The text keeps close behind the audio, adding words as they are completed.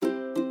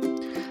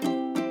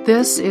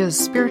This is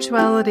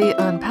Spirituality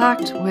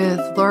Unpacked with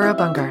Laura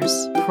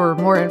Bungars. For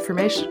more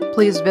information,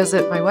 please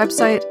visit my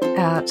website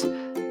at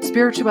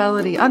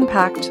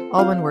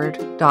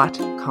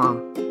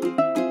spiritualityunpacked.com.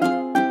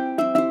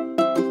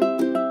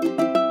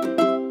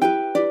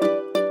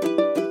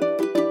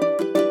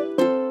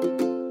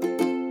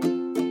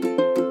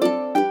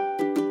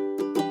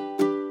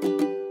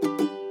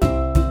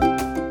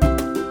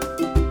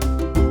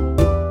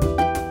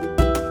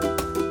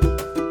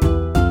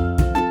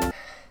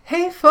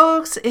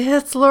 Folks,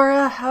 it's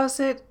Laura. How's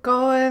it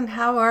going?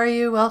 How are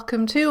you?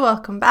 Welcome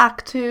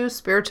back to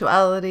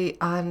Spirituality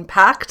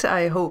Unpacked.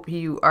 I hope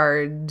you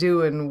are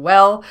doing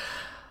well.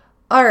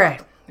 All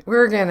right,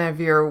 we're gonna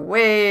veer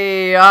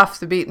way off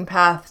the beaten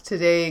path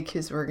today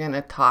because we're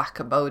gonna talk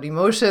about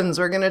emotions.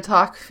 We're gonna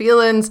talk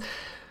feelings.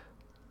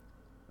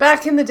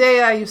 Back in the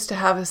day, I used to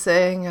have a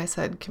saying. I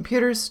said,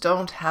 computers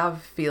don't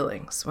have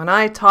feelings. When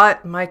I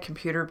taught my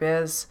computer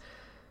biz,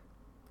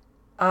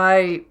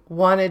 I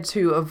wanted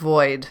to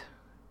avoid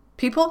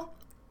people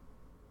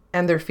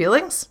and their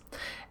feelings,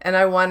 and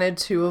I wanted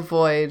to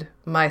avoid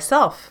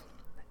myself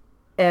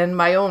and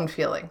my own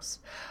feelings.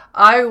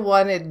 I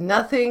wanted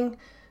nothing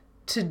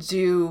to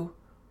do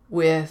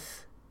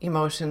with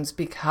emotions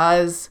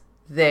because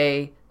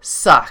they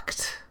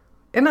sucked,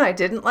 and I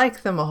didn't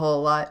like them a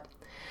whole lot.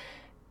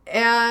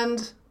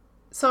 And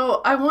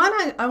so I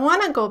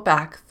want to go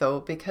back though,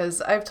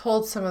 because I've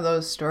told some of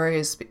those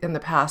stories in the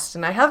past,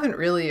 and I haven't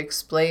really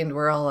explained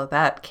where all of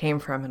that came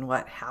from and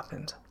what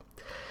happened.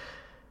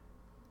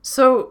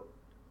 So,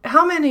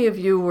 how many of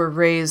you were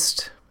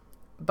raised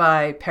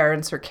by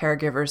parents or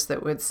caregivers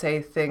that would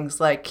say things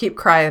like, keep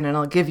crying and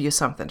I'll give you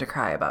something to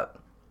cry about?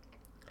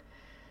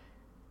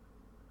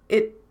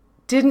 It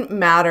didn't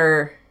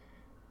matter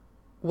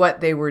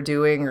what they were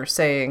doing or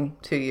saying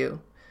to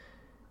you.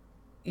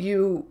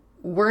 You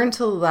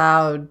weren't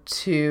allowed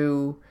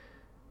to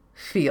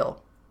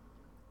feel.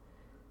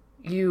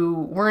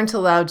 You weren't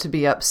allowed to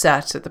be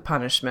upset at the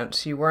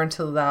punishment. You weren't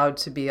allowed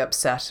to be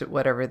upset at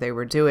whatever they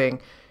were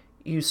doing.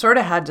 You sort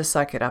of had to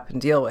suck it up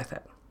and deal with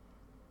it.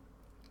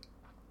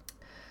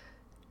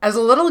 As a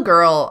little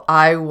girl,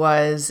 I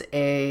was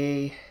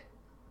a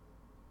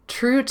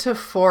true to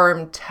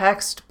form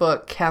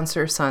textbook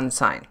Cancer sun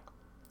sign.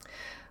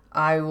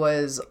 I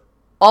was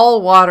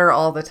all water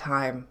all the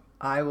time.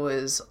 I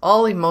was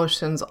all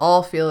emotions,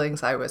 all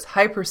feelings. I was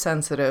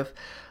hypersensitive.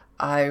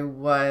 I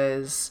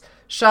was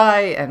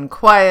shy and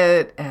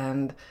quiet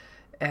and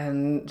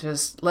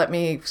just let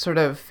me sort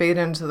of fade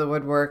into the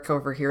woodwork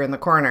over here in the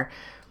corner.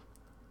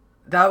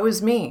 That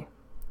was me.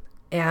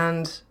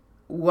 And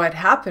what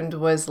happened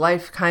was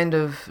life kind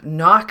of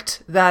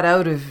knocked that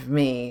out of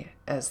me,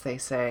 as they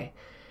say.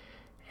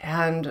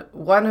 And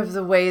one of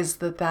the ways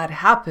that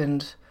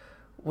happened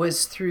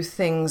was through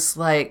things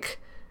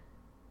like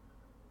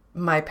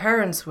my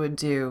parents would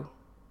do,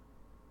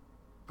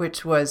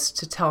 which was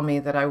to tell me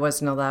that I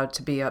wasn't allowed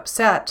to be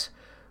upset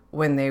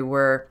when they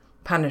were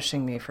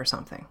punishing me for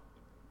something.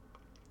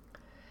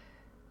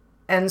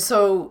 And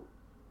so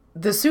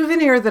the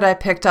souvenir that I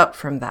picked up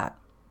from that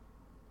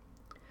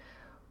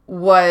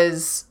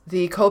was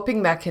the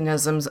coping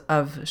mechanisms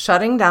of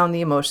shutting down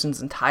the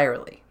emotions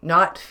entirely,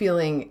 not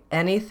feeling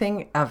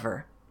anything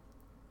ever,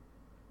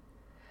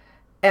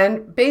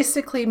 and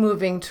basically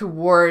moving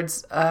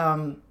towards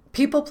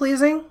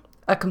people-pleasing,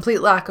 a complete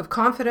lack of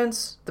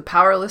confidence, the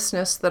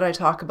powerlessness that I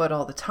talk about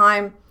all the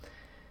time.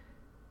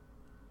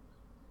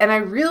 And I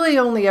really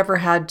only ever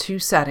had two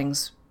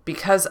settings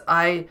because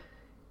I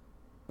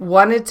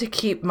wanted to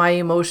keep my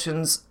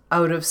emotions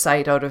out of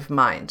sight, out of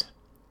mind.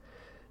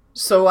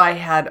 So I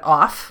had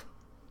off,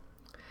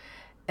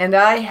 and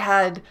I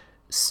had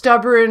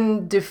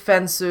stubborn,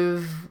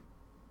 defensive,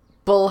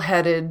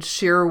 bullheaded,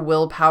 sheer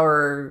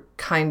willpower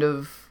kind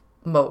of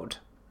mode.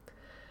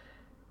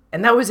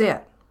 And that was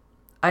it.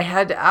 I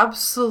had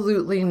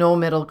absolutely no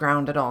middle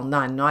ground at all,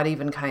 none, not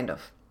even kind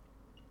of.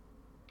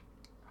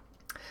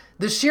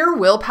 The sheer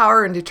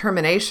willpower and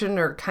determination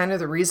are kind of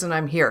the reason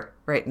I'm here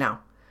right now.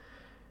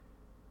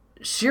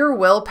 Sheer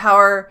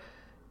willpower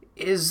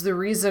is the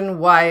reason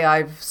why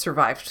I've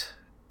survived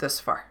this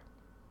far.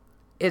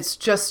 It's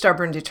just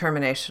stubborn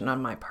determination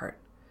on my part.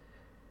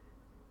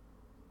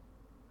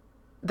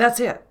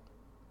 That's it.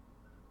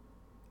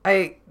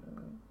 I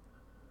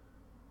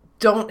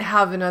don't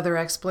have another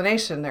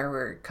explanation. There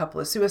were a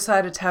couple of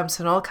suicide attempts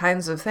and all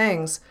kinds of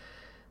things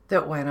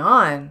that went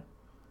on,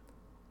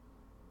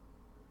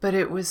 but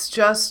it was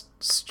just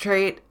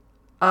straight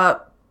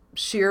up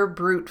sheer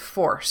brute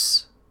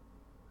force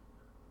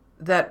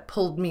that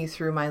pulled me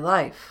through my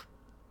life.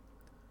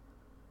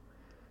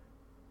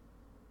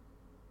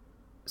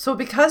 So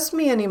because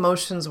me and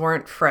emotions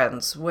weren't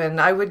friends, when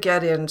I would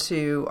get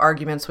into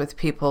arguments with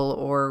people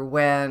or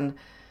when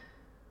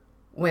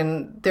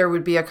there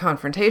would be a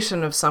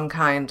confrontation of some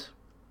kind,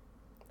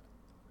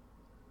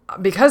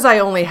 because I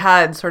only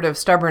had sort of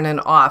stubborn and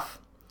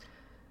off,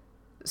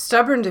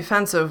 stubborn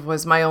defensive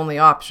was my only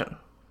option.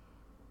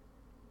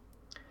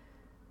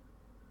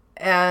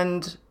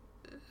 And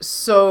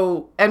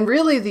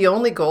really the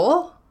only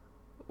goal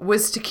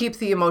was to keep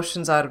the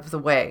emotions out of the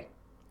way.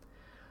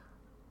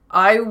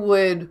 I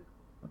would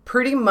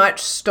pretty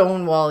much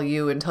stonewall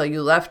you until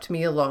you left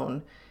me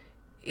alone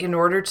in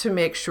order to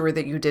make sure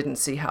that you didn't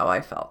see how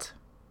I felt.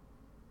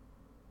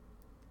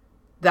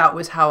 That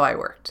was how I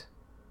worked.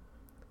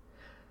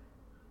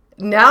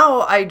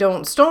 Now I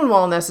don't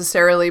stonewall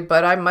necessarily,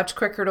 but I'm much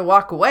quicker to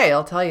walk away,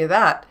 I'll tell you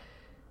that.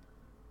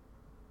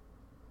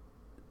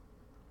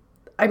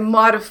 I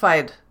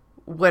modified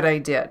what I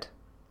did.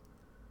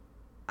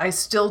 I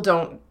still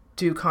don't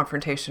do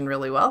confrontation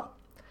really well.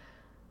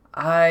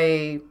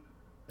 I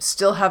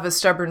still have a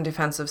stubborn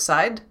defensive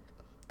side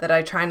that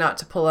I try not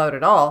to pull out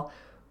at all,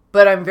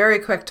 but I'm very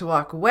quick to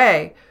walk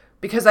away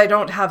because I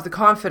don't have the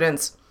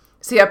confidence.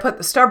 See, I put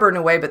the stubborn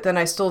away, but then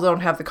I still don't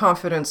have the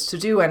confidence to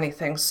do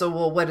anything. So,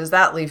 well, what does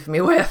that leave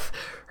me with,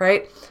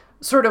 right?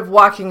 Sort of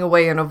walking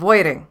away and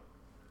avoiding.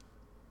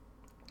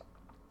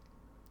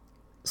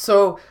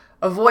 So,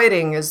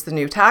 avoiding is the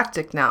new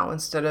tactic now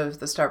instead of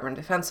the stubborn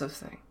defensive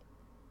thing.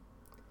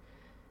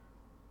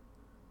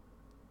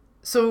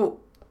 So,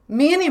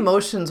 me and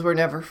emotions were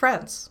never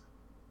friends.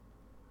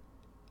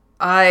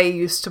 I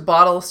used to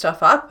bottle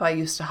stuff up. I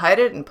used to hide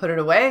it and put it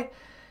away.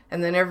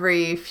 And then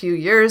every few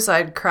years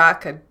I'd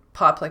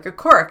pop like a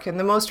cork. And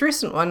the most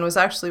recent one was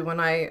actually when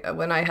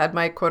I had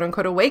my quote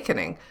unquote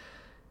awakening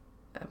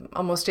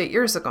almost 8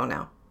 years ago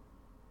now.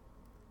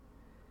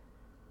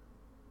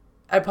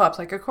 I popped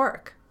like a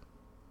cork.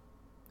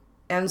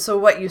 And so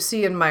what you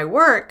see in my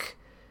work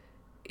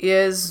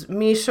is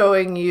me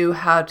showing you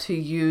how to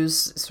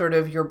use sort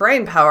of your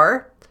brain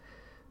power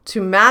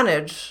to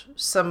manage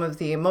some of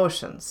the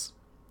emotions.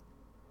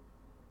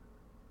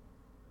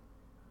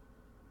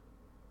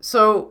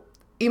 So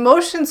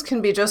emotions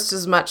can be just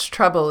as much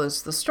trouble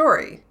as the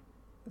story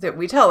that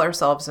we tell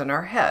ourselves in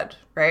our head,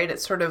 right?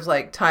 It's sort of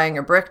like tying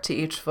a brick to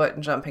each foot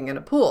and jumping in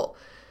a pool.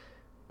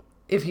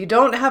 If you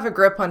don't have a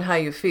grip on how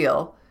you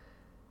feel,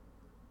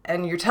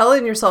 and you're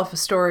telling yourself a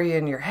story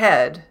in your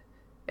head,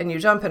 and you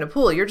jump in a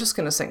pool, you're just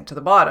going to sink to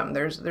the bottom.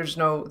 There's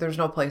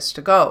no place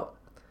to go.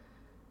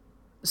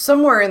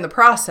 Somewhere in the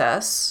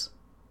process,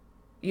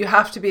 you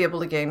have to be able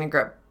to gain a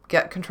grip,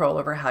 get control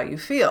over how you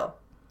feel.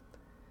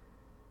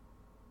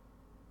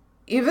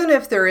 Even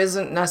if there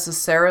isn't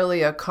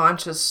necessarily a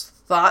conscious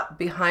thought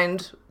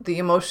behind the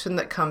emotion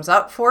that comes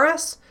up for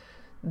us,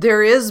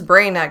 there is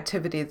brain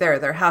activity there.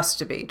 There has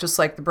to be, just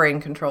like the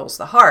brain controls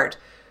the heart.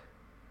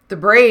 The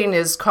brain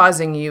is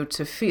causing you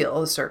to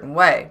feel a certain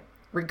way,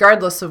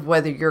 regardless of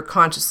whether you're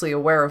consciously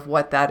aware of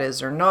what that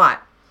is or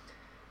not.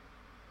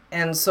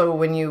 And so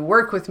when you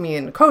work with me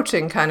in a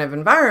coaching kind of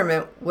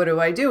environment, what do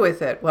I do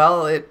with it?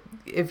 Well,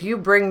 if you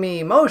bring me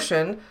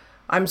emotion,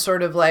 I'm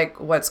sort of like,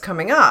 what's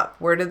coming up?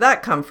 Where did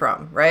that come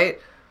from, right?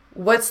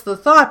 What's the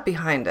thought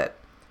behind it?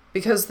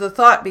 Because the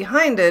thought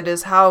behind it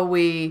is how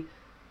we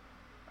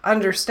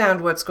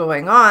understand what's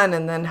going on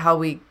and then how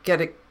we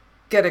get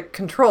a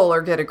control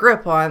or get a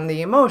grip on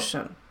the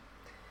emotion,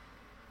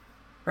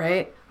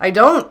 right? I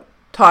don't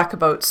talk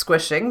about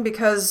squishing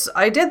because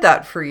I did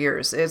that for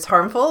years. It's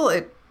harmful.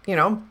 It,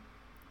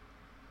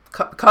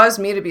 caused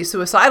me to be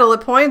suicidal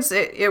at points.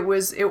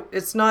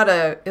 It's not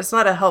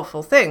a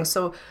helpful thing.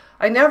 So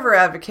I never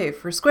advocate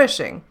for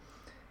squishing.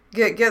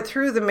 Get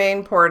through the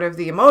main part of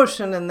the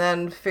emotion and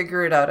then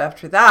figure it out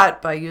after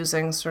that by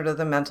using sort of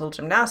the mental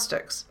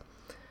gymnastics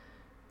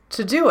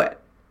to do it.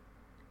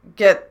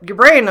 Get your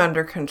brain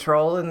under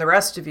control and the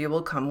rest of you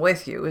will come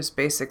with you is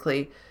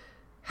basically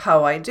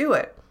how I do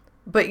it.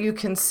 But you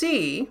can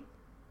see,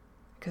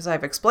 because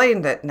I've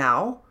explained it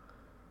now,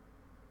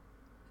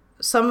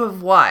 some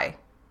of why.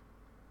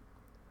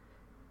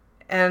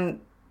 And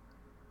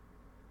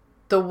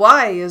the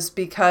why is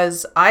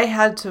because I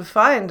had to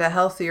find a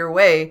healthier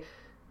way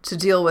to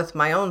deal with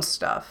my own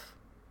stuff.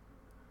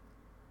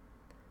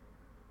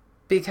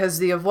 Because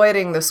the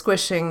avoiding, the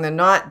squishing, the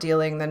not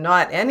dealing, the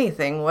not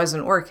anything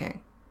wasn't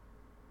working.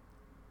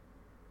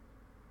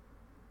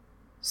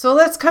 So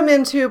let's come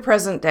into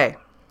present day.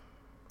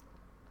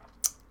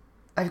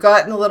 I've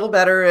gotten a little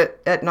better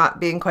at not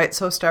being quite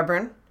so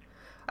stubborn.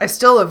 I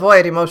still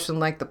avoid emotion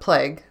like the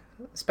plague,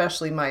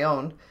 especially my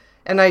own,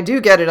 and I do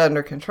get it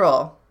under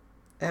control.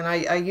 And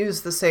I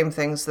use the same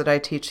things that I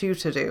teach you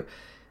to do.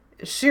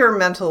 Sheer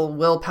mental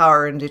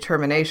willpower and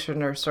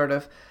determination are sort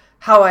of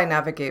how I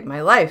navigate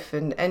my life.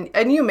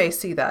 And you may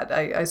see that.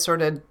 I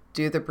sort of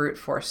do the brute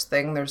force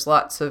thing. There's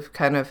lots of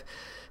kind of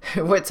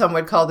what some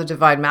would call the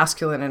divine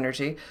masculine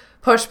energy.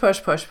 Push,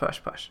 push, push,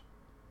 push, push.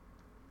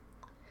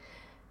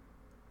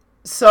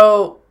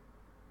 So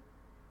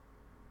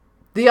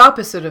the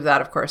opposite of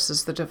that, of course,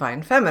 is the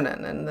divine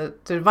feminine. And the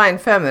divine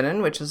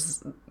feminine, which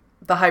is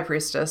the high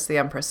priestess, the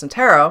empress in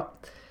tarot,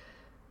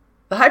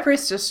 the high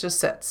priestess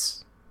just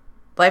sits.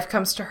 Life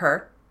comes to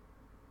her.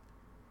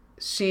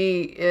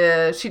 She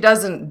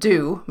doesn't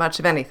do much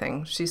of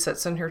anything. She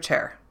sits in her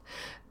chair.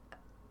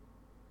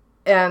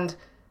 And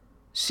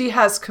she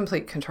has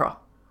complete control.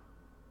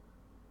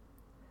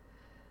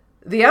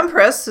 The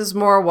Empress is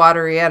more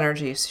watery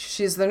energy.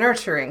 She's the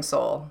nurturing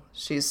soul.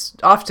 She's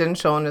often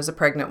shown as a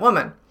pregnant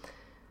woman.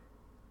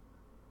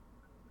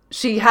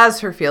 she has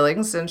her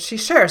feelings and she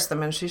shares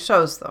them and she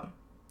shows them.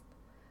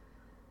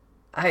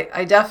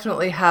 I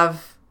definitely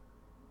have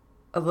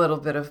a little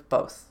bit of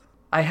both.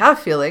 I have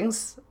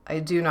feelings. I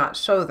do not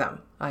show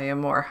them. I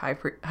am more high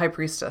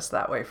priestess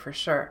that way for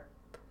sure.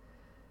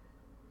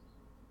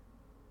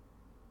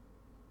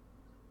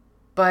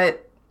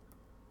 But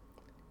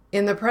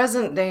in the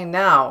present day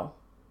now,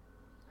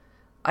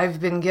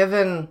 I've been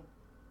given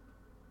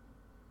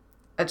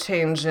a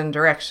change in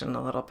direction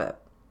a little bit.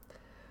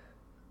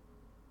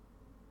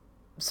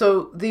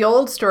 So the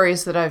old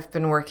stories that I've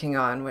been working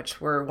on,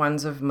 which were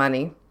ones of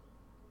money,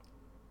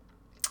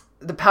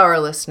 the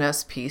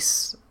powerlessness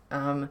piece,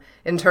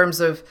 in terms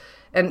of,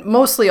 and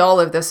mostly all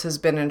of this has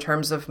been in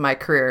terms of my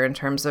career, in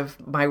terms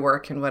of my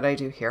work and what I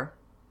do here.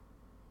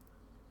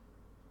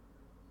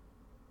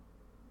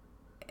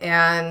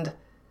 And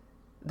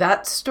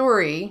that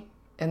story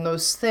and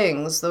those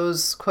things,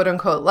 those quote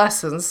unquote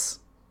lessons,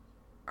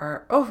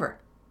 are over.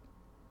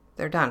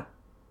 They're done.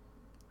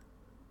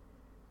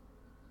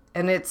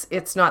 And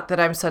it's not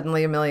that I'm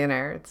suddenly a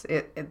millionaire.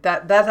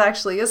 That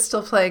actually is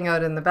still playing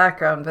out in the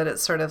background, but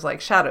it's sort of like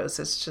shadows.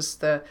 It's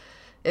just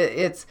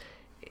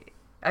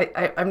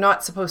I'm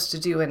not supposed to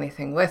do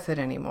anything with it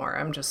anymore.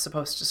 I'm just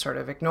supposed to sort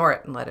of ignore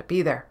it and let it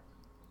be there.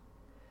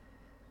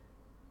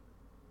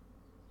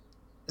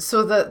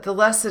 So the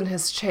lesson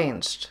has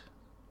changed.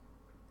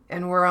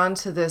 And we're on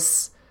to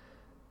this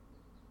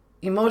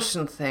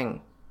emotion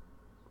thing,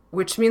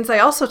 which means I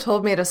also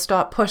told me to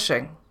stop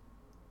pushing,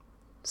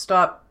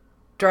 stop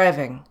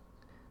driving,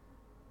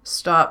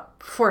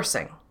 stop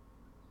forcing.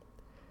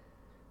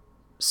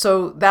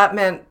 So that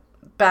meant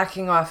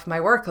backing off my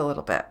work a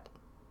little bit,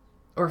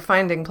 or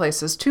finding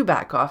places to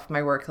back off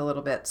my work a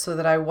little bit so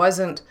that I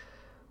wasn't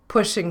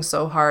pushing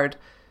so hard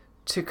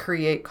to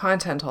create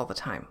content all the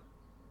time.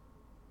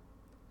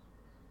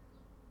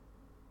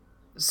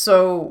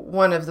 So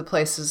one of the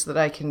places that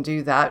I can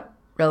do that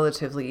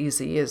relatively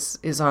easy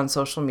is on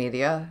social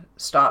media,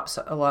 stops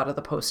a lot of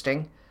the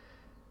posting.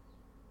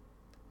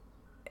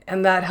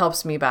 And that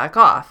helps me back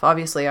off.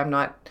 Obviously, I'm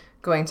not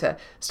going to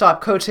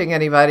stop coaching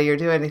anybody or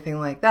do anything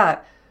like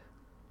that.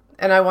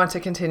 And I want to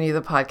continue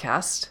the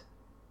podcast,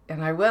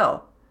 and I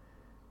will.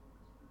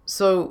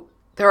 So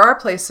there are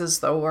places,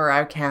 though, where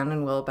I can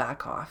and will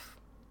back off.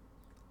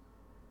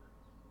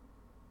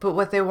 But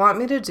what they want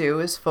me to do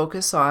is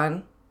focus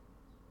on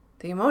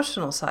the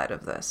emotional side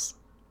of this.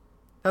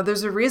 Now,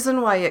 there's a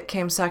reason why it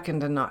came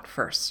second and not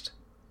first.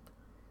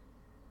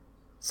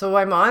 So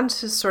I'm on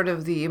to sort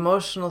of the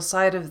emotional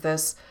side of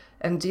this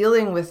and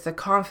dealing with the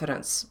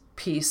confidence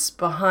piece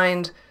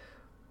behind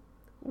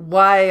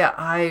why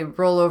I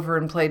roll over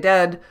and play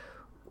dead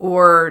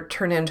or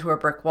turn into a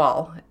brick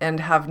wall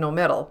and have no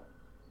middle.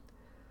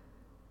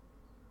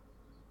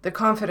 The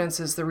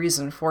confidence is the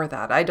reason for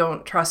that. I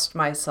don't trust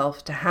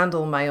myself to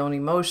handle my own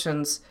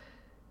emotions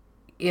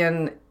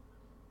in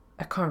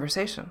a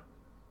conversation.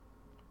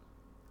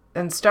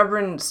 And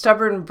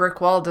stubborn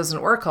brick wall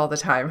doesn't work all the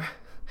time.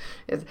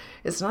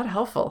 It's not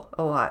helpful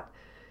a lot.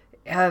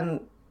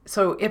 And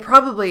so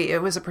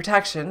it was a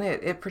protection.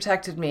 It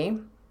protected me.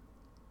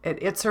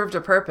 It served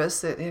a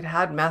purpose. It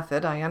had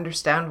method. I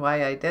understand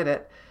why I did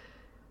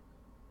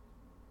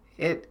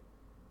it.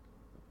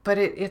 But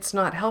it's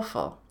not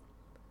helpful.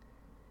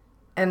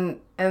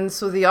 And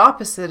so the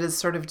opposite is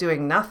sort of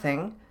doing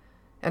nothing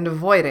and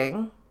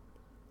avoiding.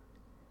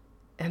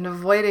 And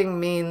avoiding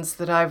means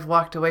that I've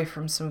walked away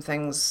from some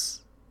things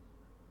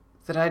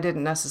that I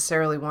didn't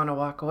necessarily want to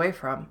walk away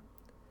from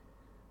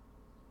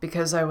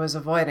because I was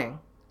avoiding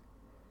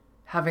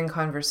having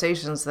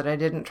conversations that I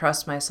didn't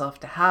trust myself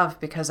to have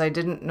because I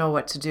didn't know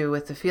what to do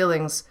with the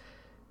feelings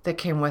that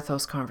came with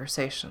those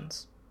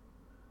conversations.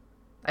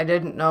 I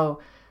didn't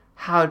know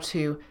how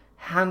to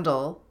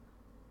handle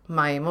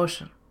my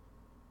emotion.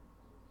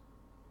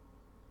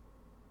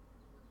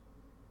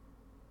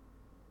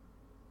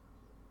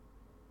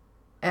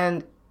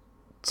 And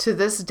to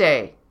this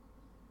day,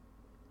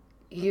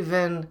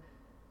 even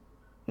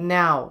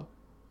now,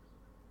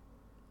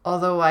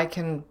 although I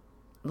can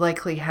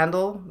likely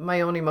handle my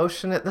own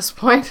emotion at this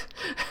point,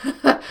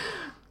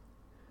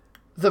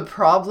 the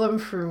problem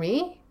for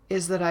me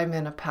is that I'm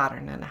in a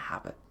pattern and a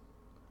habit.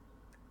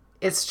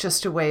 It's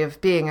just a way of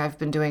being. I've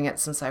been doing it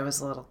since I was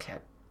a little kid.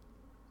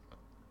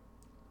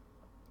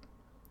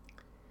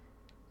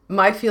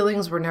 My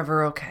feelings were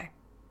never okay.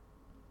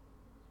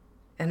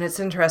 And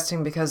it's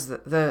interesting because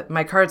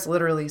my cards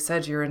literally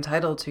said you're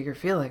entitled to your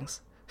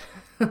feelings.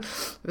 It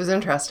was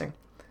interesting.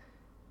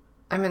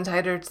 I'm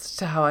entitled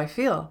to how I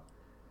feel,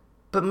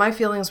 but my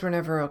feelings were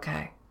never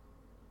okay.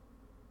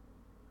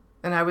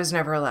 And I was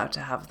never allowed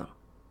to have them.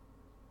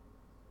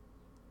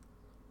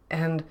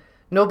 And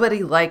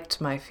nobody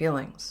liked my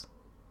feelings.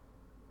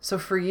 So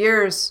for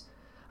years,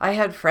 I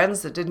had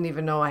friends that didn't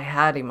even know I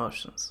had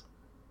emotions.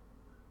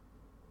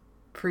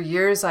 For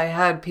years, I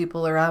had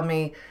people around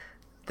me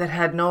that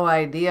had no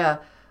idea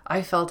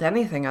I felt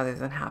anything other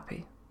than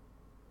happy.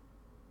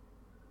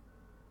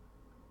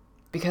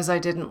 Because I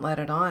didn't let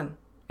it on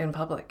in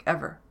public,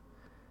 ever.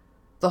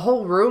 The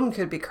whole room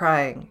could be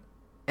crying,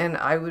 and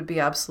I would be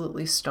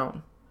absolutely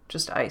stone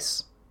just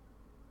ice.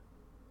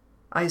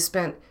 I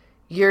spent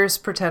years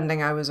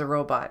pretending I was a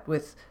robot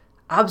with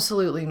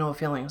absolutely no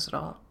feelings at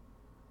all.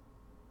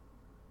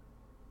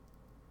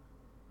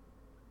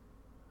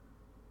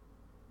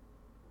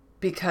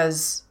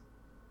 Because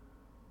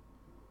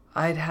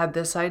I'd had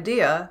this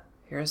idea,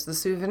 here's the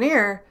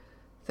souvenir,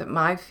 that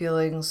my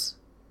feelings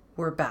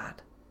were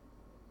bad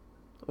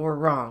or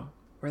wrong,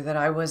 or that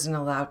I wasn't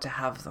allowed to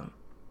have them.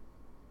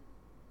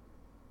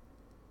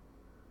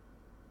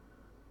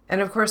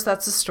 And of course,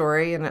 that's a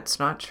story and it's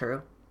not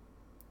true.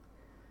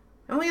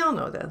 And we all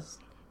know this.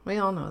 We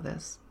all know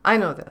this. I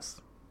know this,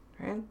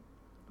 right?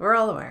 We're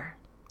all aware.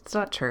 It's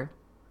not true.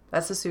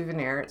 That's a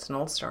souvenir. It's an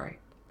old story.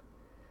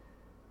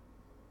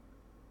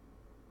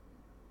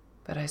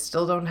 But I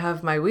still don't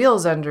have my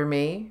wheels under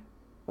me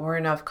or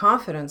enough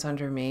confidence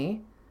under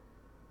me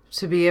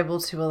to be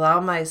able to allow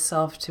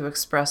myself to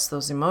express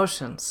those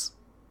emotions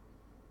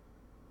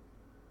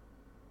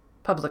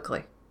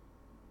publicly.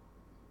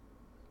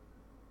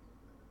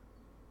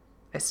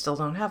 I still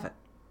don't have it.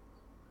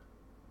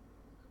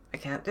 I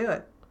can't do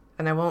it.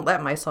 And I won't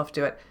let myself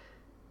do it.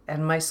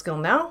 And my skill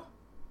now,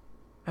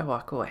 I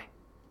walk away.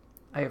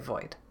 I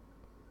avoid.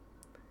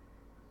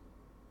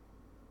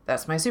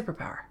 That's my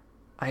superpower.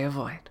 I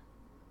avoid.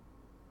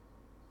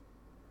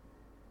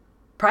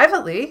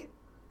 Privately,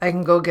 I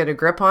can go get a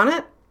grip on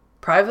it.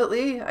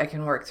 Privately, I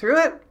can work through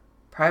it.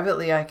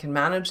 Privately, I can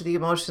manage the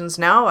emotions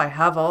now. I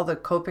have all the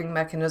coping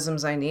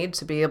mechanisms I need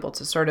to be able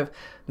to sort of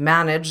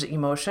manage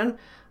emotion.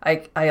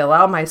 I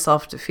allow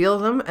myself to feel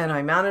them and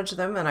I manage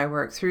them and I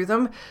work through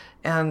them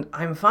and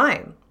I'm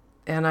fine.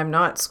 And I'm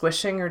not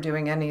squishing or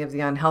doing any of the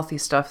unhealthy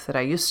stuff that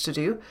I used to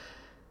do.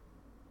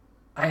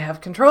 I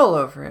have control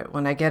over it.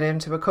 When I get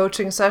into a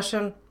coaching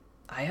session,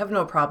 I have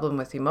no problem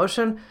with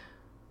emotion.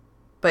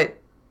 But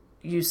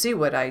you see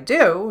what I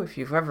do, if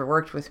you've ever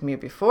worked with me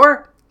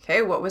before.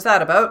 Okay, what was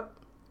that about?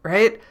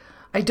 Right?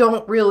 I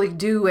don't really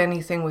do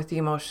anything with the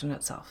emotion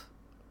itself.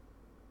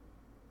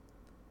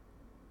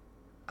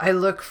 I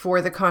look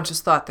for the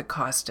conscious thought that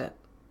caused it.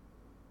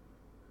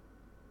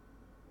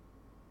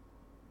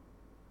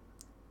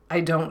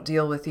 I don't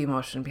deal with the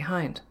emotion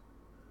behind.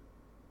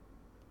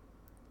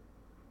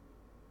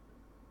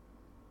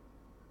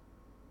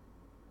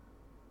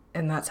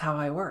 And that's how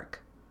I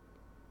work.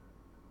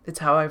 It's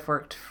how I've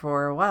worked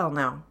for a while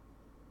now.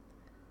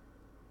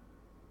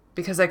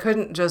 Because I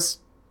couldn't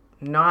just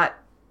not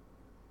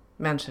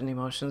mention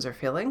emotions or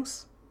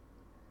feelings.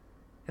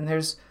 And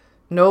there's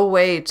no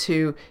way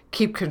to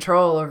keep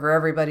control over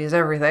everybody's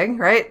everything,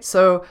 right?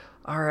 So,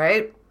 all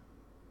right,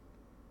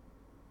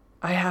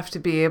 I have to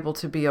be able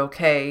to be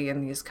okay in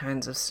these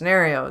kinds of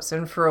scenarios.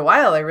 And for a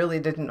while, I really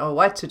didn't know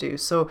what to do.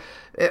 So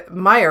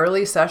my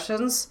early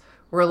sessions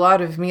were a lot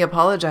of me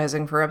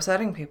apologizing for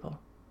upsetting people.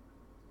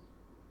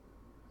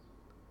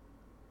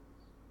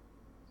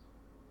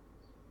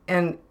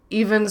 And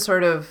even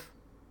sort of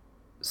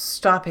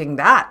stopping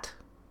that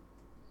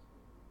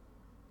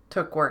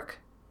took work.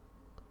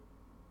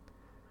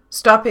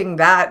 Stopping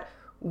that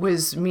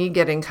was me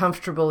getting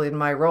comfortable in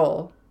my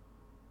role,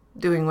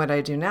 doing what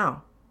I do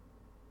now.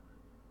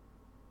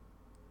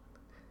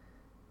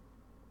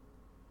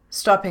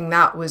 Stopping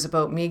that was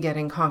about me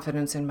getting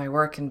confidence in my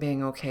work and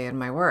being okay in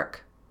my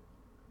work.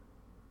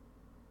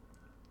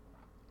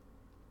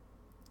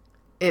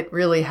 It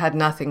really had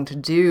nothing to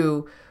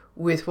do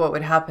with what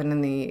would happen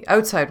in the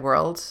outside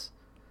world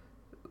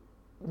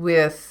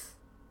with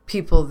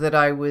people that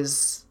I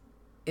was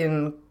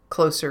in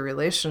closer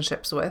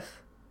relationships with.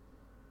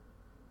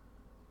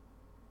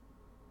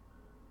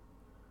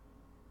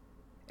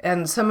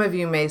 And some of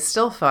you may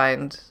still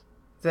find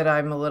that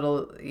I'm a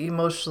little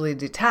emotionally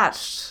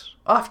detached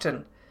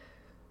often.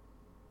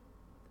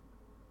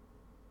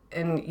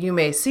 And you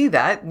may see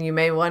that and you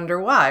may wonder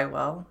why.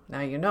 Well, now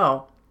you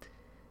know.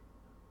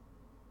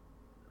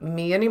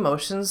 Me and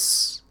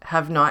emotions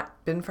have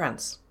not been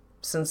friends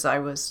since I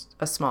was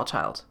a small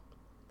child.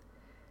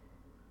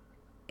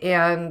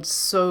 And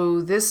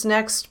so this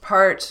next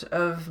part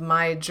of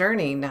my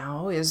journey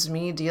now is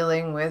me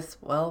dealing with,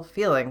 well,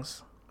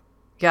 feelings.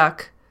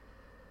 Yuck.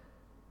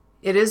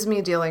 It is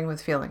me dealing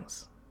with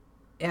feelings.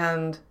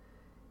 And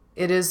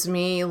it is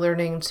me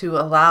learning to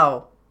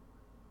allow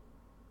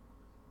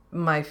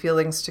my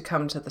feelings to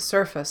come to the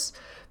surface.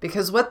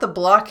 Because what the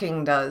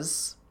blocking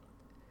does,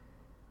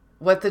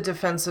 what the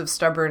defensive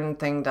stubborn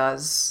thing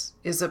does,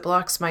 is it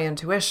blocks my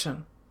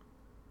intuition.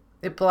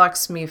 It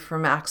blocks me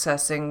from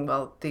accessing,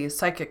 well, the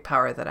psychic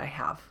power that I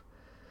have.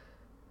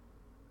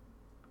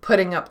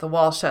 Putting up the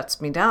wall shuts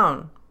me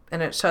down.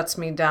 And it shuts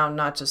me down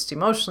not just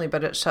emotionally,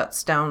 but it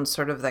shuts down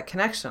sort of the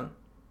connection,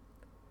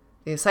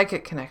 the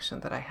psychic connection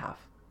that I have.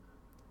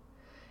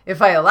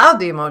 If I allowed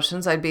the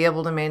emotions, I'd be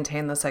able to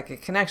maintain the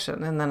psychic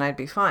connection, and then I'd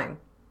be fine.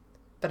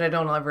 But I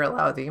don't ever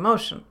allow the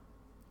emotion.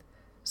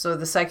 So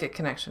the psychic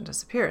connection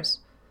disappears.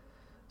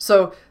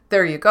 So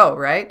there you go,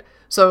 right?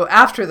 So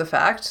after the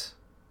fact,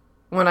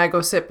 when I go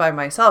sit by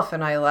myself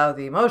and I allow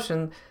the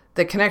emotion,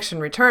 the connection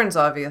returns,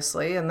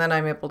 obviously, and then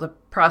I'm able to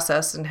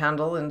process and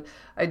handle, and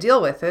I deal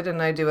with it,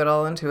 and I do it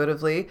all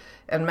intuitively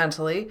and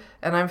mentally,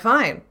 and I'm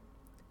fine.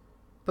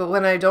 But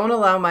when I don't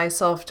allow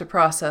myself to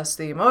process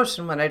the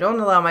emotion, when I don't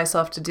allow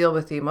myself to deal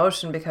with the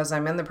emotion because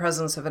I'm in the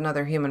presence of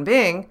another human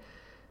being,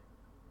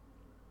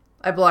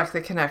 I block the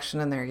connection,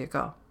 and there you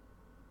go.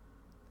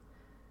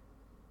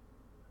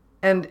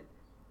 And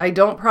I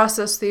don't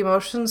process the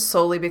emotions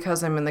solely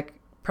because I'm in the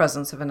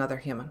presence of another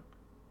human.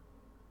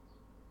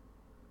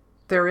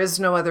 There is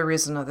no other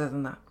reason other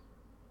than that.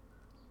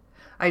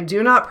 I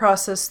do not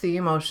process the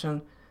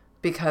emotion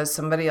because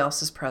somebody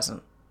else is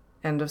present.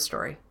 End of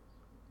story.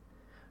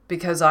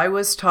 Because I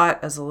was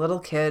taught as a little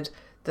kid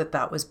that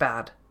that was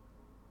bad.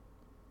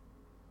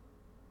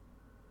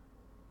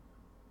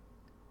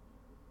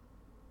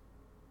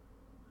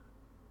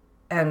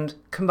 And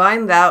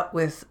combine that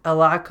with a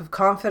lack of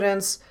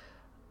confidence,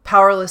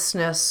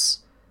 powerlessness,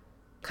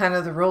 kind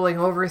of the rolling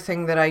over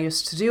thing that I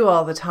used to do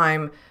all the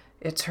time.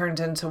 It turned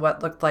into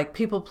what looked like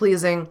people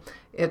pleasing.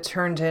 It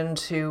turned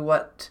into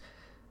what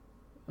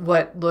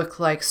looked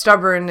like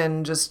stubborn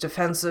and just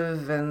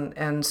defensive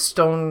and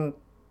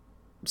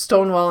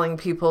stonewalling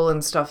people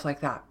and stuff like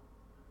that.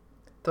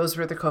 Those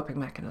were the coping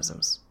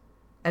mechanisms.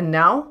 And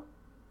now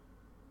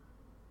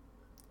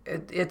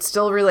it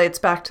still relates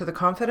back to the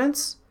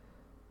confidence,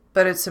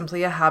 but it's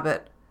simply a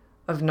habit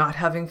of not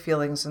having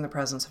feelings in the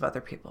presence of other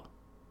people.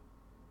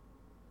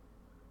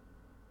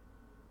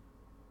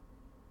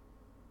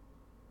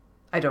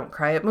 I don't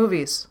cry at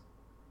movies.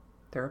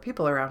 There are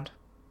people around.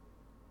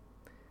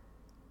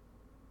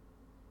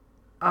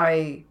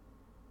 I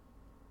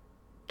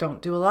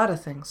don't do a lot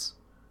of things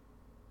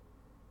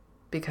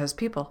because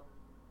people.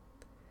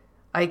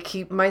 I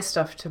keep my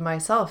stuff to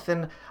myself,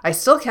 and I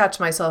still catch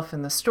myself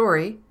in the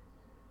story.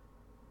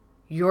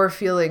 Your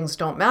feelings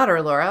don't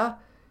matter, Laura.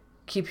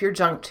 Keep your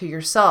junk to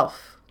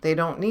yourself. They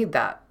don't need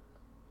that.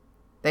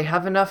 They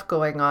have enough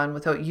going on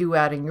without you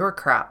adding your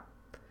crap.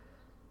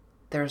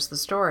 There's the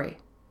story.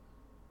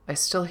 I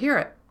still hear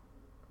it.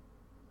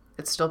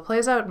 It still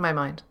plays out in my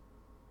mind.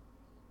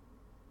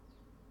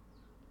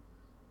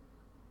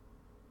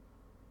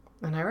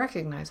 And I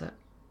recognize it.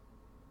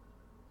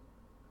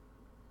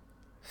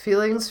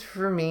 Feelings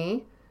for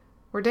me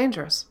were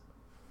dangerous.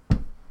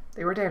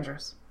 They were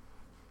dangerous.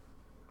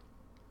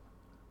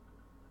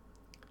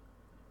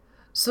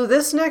 So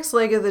this next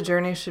leg of the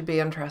journey should be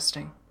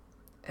interesting.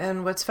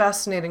 And what's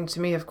fascinating to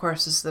me, of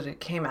course, is that it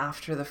came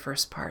after the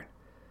first part.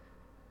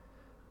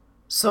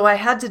 So I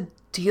had to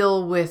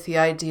deal with the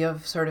idea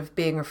of sort of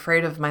being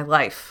afraid of my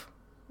life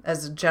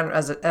as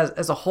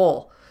a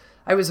whole.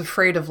 I was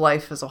afraid of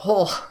life as a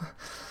whole.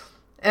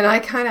 And I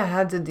kind of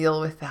had to deal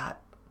with that.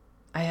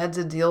 I had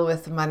to deal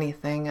with the money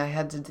thing. I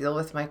had to deal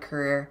with my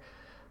career.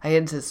 I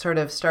had to sort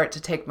of start to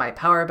take my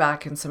power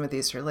back in some of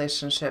these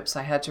relationships.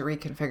 I had to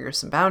reconfigure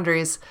some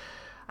boundaries.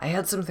 I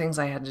had some things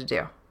I had to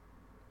do.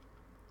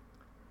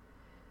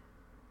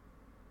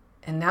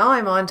 And now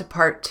I'm on to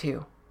part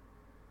 2,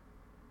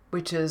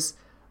 which is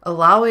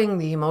allowing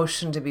the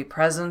emotion to be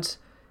present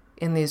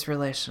in these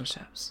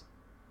relationships.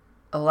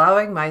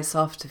 Allowing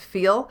myself to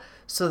feel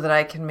so that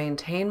I can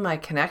maintain my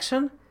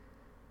connection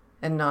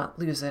and not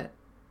lose it.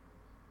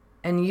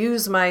 And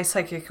use my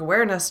psychic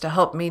awareness to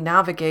help me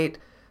navigate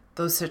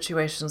those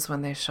situations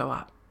when they show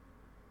up.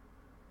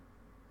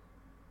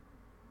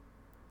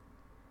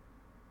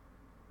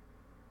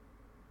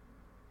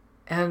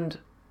 And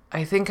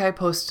I think I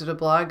posted a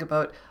blog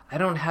about I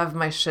don't have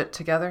my shit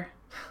together.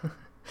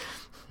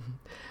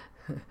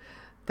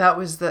 That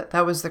was the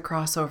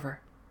crossover.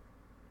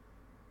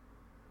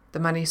 The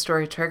money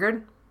story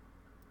triggered.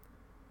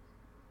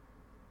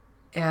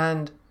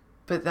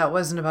 But that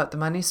wasn't about the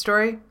money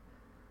story.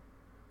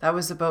 That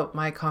was about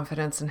my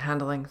confidence in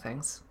handling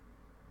things.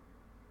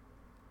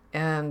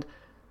 And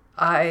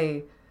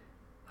I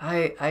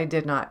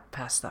did not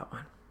pass that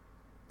one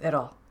at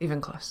all,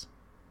 even close.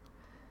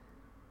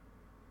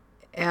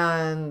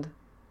 And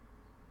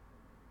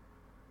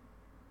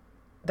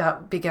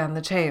that began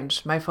the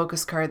change. My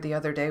focus card the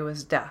other day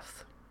was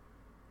death.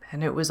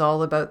 And it was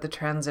all about the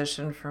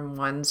transition from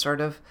one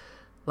sort of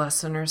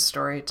lesson or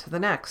story to the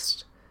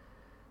next.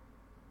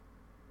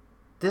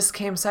 This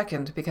came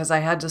second because I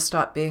had to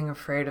stop being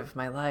afraid of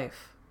my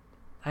life.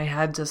 I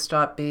had to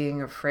stop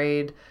being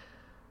afraid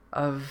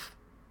of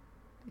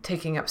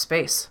taking up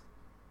space.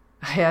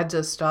 I had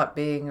to stop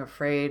being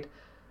afraid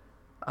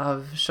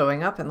of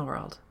showing up in the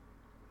world.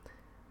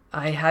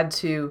 I had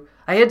to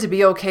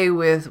be okay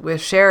with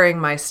sharing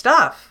my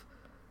stuff,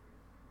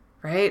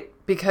 right?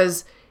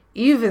 Because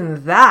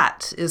even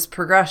that is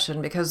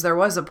progression, because there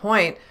was a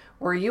point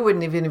where you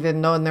wouldn't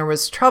even known there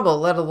was trouble,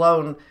 let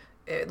alone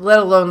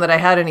that I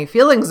had any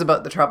feelings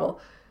about the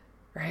trouble,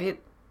 right?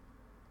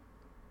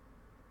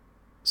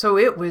 So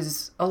it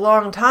was a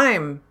long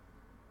time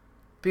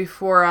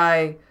before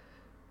I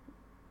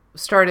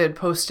started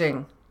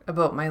posting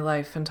about my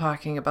life and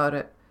talking about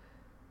it.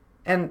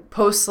 And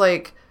posts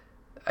like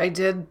I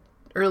did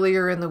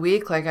earlier in the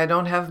week, like I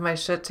don't have my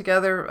shit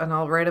together and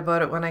I'll write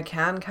about it when I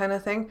can kind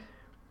of thing.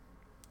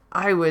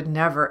 I would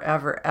never,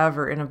 ever,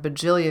 ever in a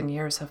bajillion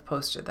years have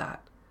posted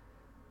that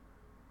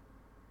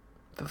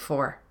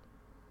before.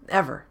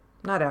 Ever.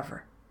 Not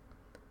ever.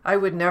 I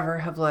would never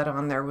have let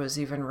on there was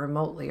even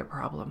remotely a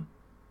problem.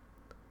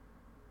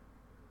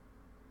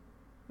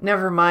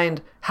 Never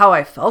mind how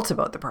I felt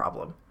about the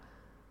problem.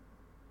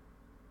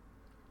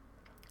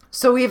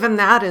 So even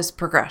that is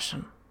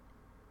progression.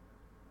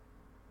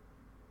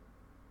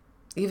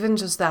 Even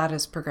just that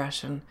is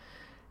progression.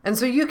 And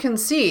so you can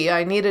see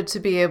I needed to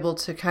be able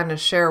to kind of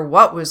share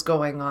what was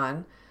going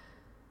on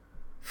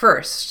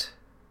first,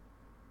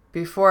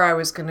 before I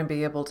was going to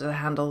be able to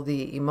handle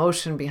the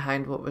emotion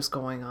behind what was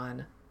going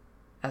on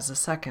as a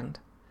second.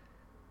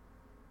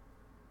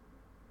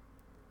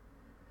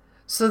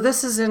 So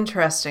this is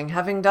interesting.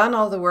 Having done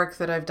all the work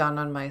that I've done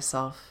on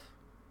myself,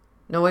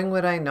 knowing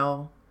what I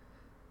know,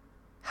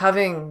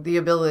 having the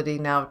ability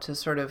now to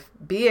sort of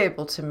be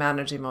able to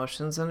manage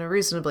emotions in a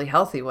reasonably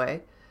healthy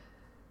way,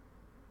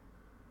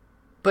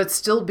 but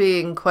still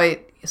being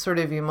quite sort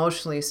of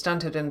emotionally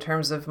stunted in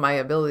terms of my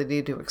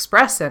ability to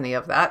express any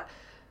of that,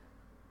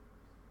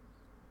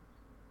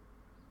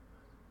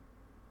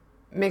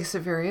 makes it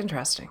very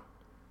interesting.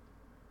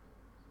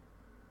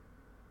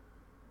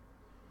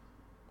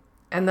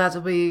 And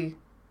that'll be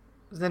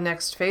the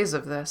next phase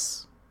of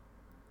this.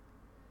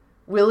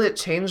 Will it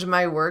change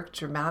my work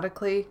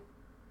dramatically?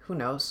 Who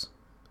knows?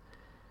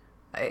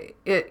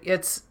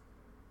 It's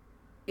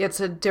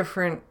a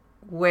different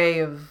way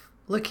of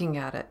looking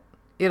at it.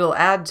 It'll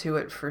add to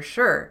it for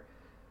sure.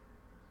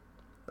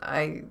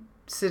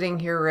 Sitting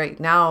here right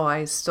now,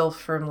 I still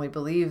firmly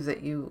believe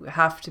that you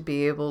have to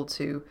be able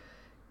to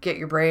get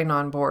your brain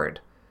on board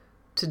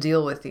to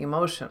deal with the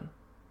emotion.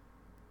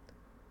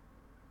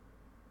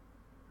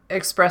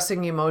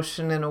 Expressing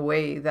emotion in a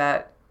way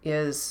that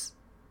is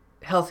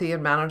healthy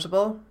and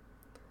manageable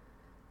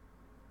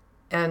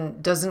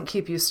and doesn't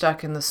keep you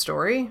stuck in the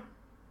story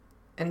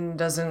and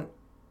doesn't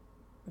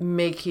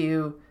make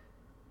you,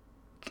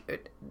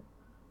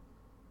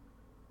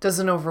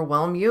 doesn't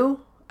overwhelm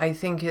you, I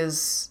think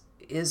is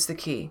the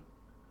key.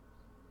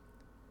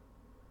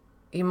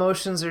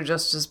 Emotions are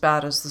just as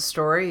bad as the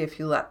story if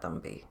you let them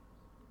be.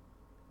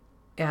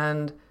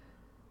 And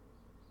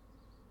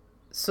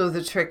so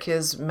the trick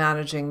is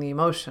managing the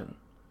emotion.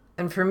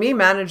 And for me,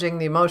 managing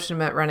the emotion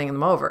meant running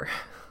them over.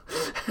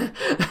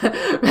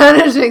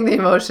 Managing the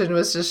emotion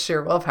was just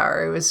sheer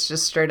willpower. It was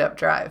just straight up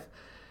drive.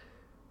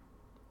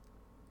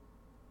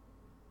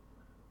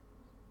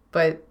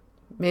 But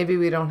maybe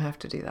we don't have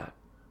to do that.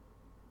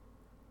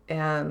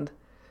 And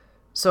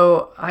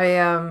so I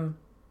am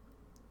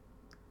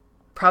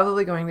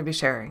probably going to be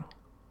sharing.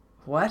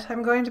 What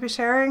I'm going to be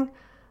sharing?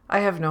 I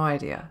have no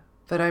idea,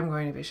 but I'm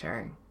going to be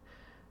sharing.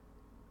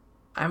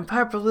 I'm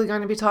probably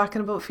going to be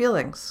talking about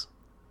feelings.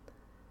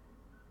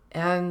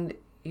 And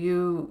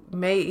you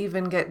may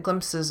even get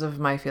glimpses of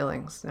my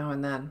feelings now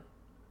and then.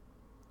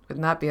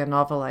 Wouldn't that be a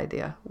novel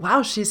idea?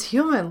 Wow, she's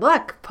human.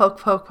 Look, poke,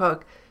 poke,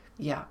 poke.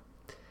 Yeah.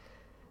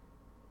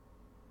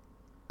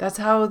 That's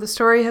how the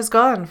story has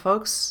gone,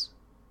 folks.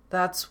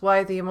 That's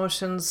why the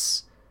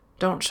emotions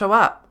don't show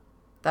up.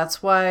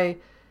 That's why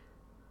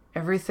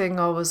everything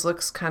always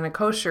looks kind of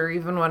kosher,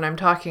 even when I'm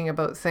talking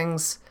about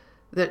things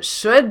that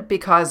should be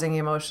causing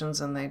emotions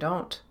and they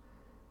don't.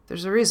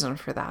 There's a reason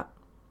for that.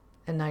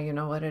 And now you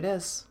know what it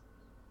is.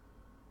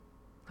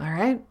 All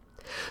right.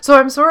 So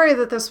I'm sorry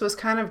that this was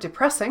kind of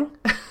depressing.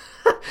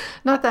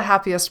 Not the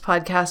happiest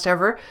podcast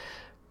ever.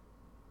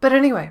 But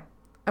anyway,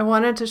 I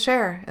wanted to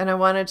share and I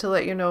wanted to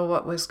let you know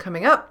what was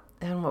coming up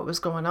and what was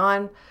going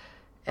on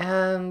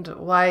and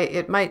why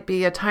it might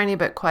be a tiny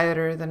bit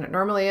quieter than it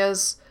normally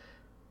is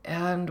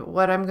and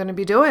what I'm going to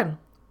be doing.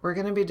 We're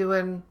going to be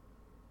doing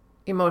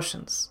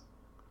emotions.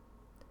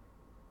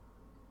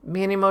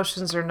 Me and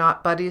emotions are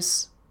not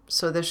buddies,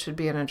 so this should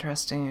be an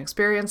interesting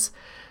experience,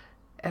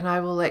 and I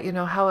will let you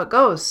know how it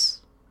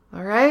goes.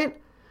 All right?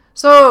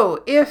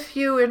 So, if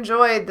you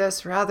enjoyed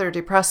this rather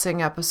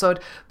depressing episode,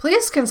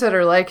 please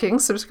consider liking,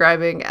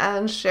 subscribing,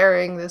 and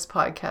sharing this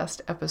podcast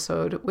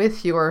episode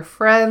with your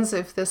friends.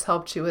 If this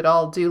helped you at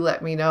all, do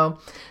let me know.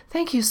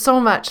 Thank you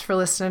so much for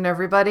listening,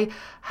 everybody.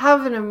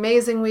 Have an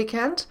amazing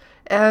weekend.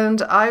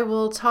 And I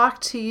will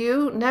talk to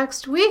you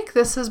next week.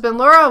 This has been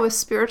Laura with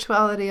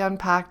Spirituality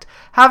Unpacked.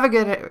 Have a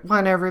good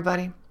one,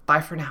 everybody.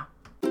 Bye for now.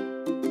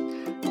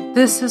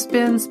 This has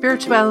been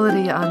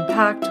Spirituality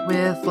Unpacked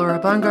with Laura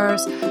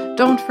Bungars.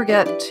 Don't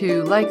forget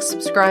to like,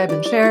 subscribe,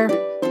 and share.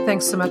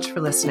 Thanks so much for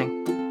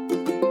listening.